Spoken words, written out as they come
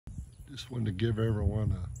Just wanted to give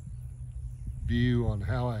everyone a view on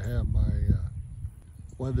how I have my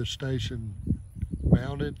weather station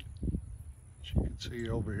mounted. As you can see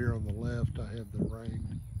over here on the left, I have the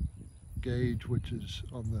rain gauge, which is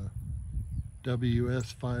on the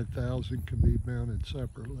WS 5000, can be mounted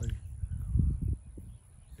separately.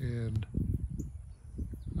 And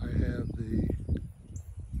I have the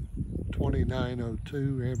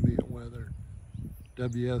 2902 ambient weather,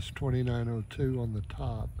 WS 2902 on the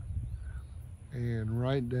top. And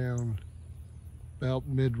right down about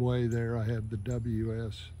midway there, I have the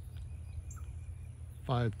WS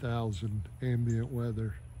 5000 ambient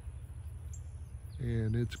weather,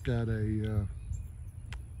 and it's got a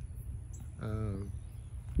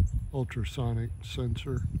ultrasonic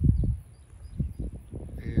sensor,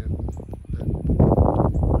 and that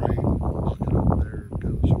rain bucket over there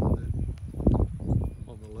goes with it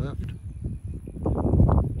on the left.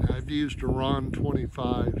 Now I've used a Rohn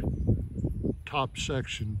 25 top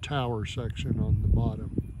section, tower section on the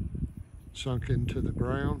bottom, sunk into the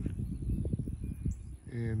ground,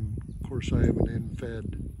 and of course I have an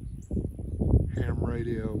in-fed ham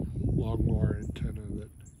radio long wire antenna that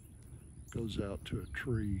goes out to a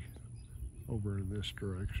tree over in this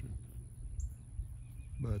direction.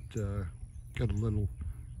 But got a little,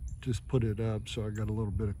 just put it up, so I got a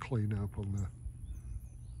little bit of cleanup on the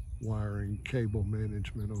wiring cable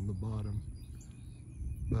management on the bottom.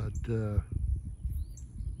 But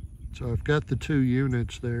so I've got the two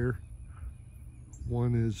units there.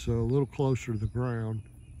 One is a little closer to the ground,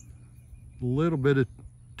 a little bit of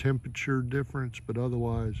temperature difference, but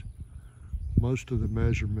otherwise most of the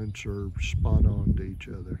measurements are spot on to each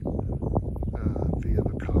other via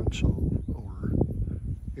the console or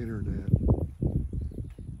internet.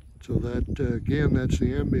 So that again, that's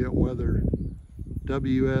the ambient weather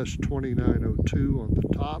WS 2902 on the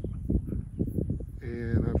top,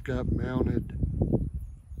 and I've got mounted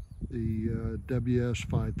the WS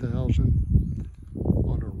 5000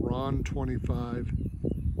 on a Rohn 25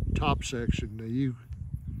 top section. Now you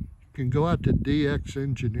can go out to DX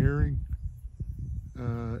Engineering,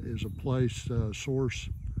 is a place, source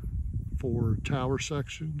for tower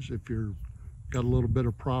sections. If you've got a little bit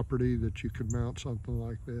of property that you can mount something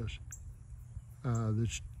like this.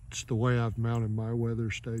 That's the way I've mounted my weather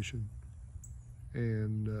station,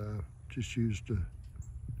 and just used a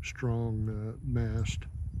strong mast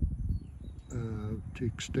to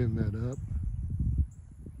extend that up.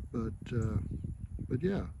 But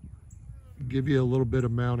yeah, give you a little bit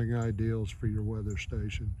of mounting ideals for your weather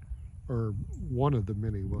station, or one of the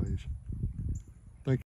many ways.